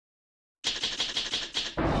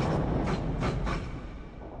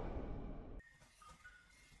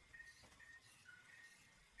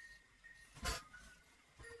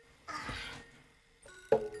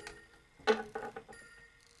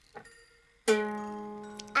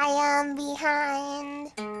I am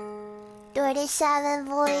behind 37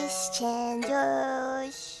 voice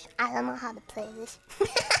changers. I don't know how to play this.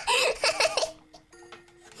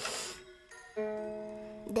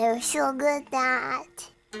 They're so good that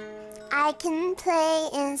I can play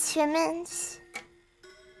instruments,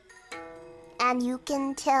 and you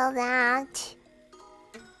can tell that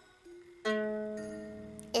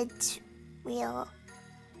it's real.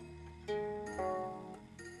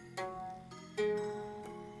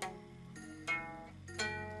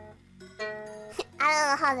 I don't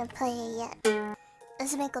know how to play it yet.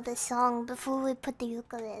 Let's make up a song before we put the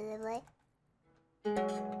ukulele away.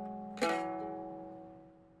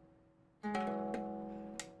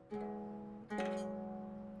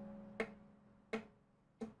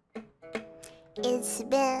 It's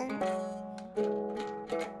been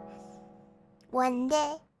one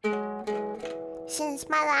day since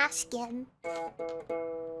my last game.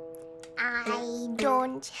 I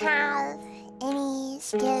don't have any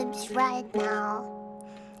skips right now.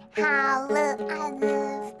 How will I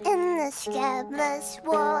live in this skipless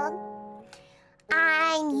world?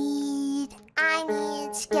 I need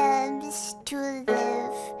skips to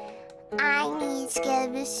live. I need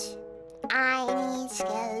skips.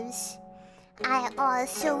 I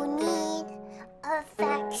also need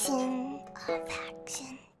affection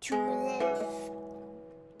to live.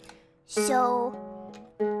 So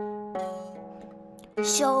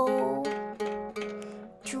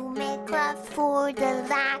to make up for the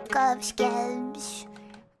lack of skips,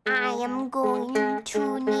 I am going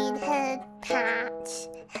to need head pats.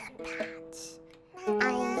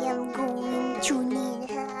 I am going to need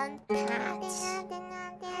head pats,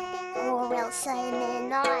 or else I may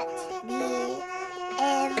not be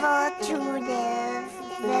able to live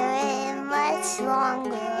very much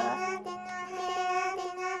longer.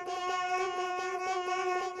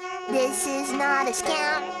 This is not a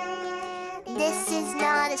scam. This is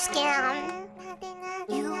not a scam.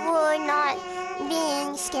 You are not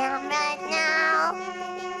being scammed right now.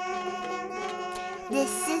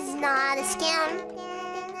 This is not a scam.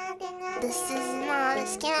 This is not a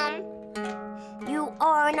scam. You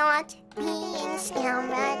are not being scammed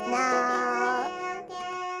right now.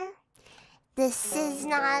 This is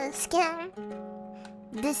not a scam.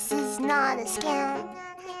 This is not a scam.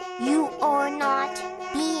 You are not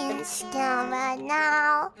being scammed right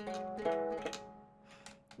now.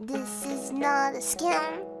 This is not a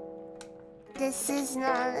scam. This is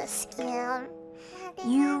not a scam.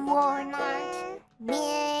 You are not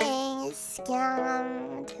being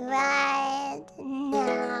scammed right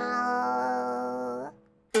now.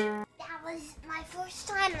 That was my first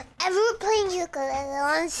time ever playing ukulele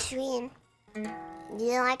on stream. Do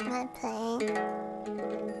you like my playing?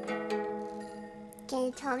 Can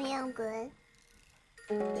you tell me I'm good?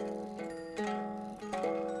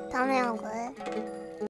 Tell me I'm good.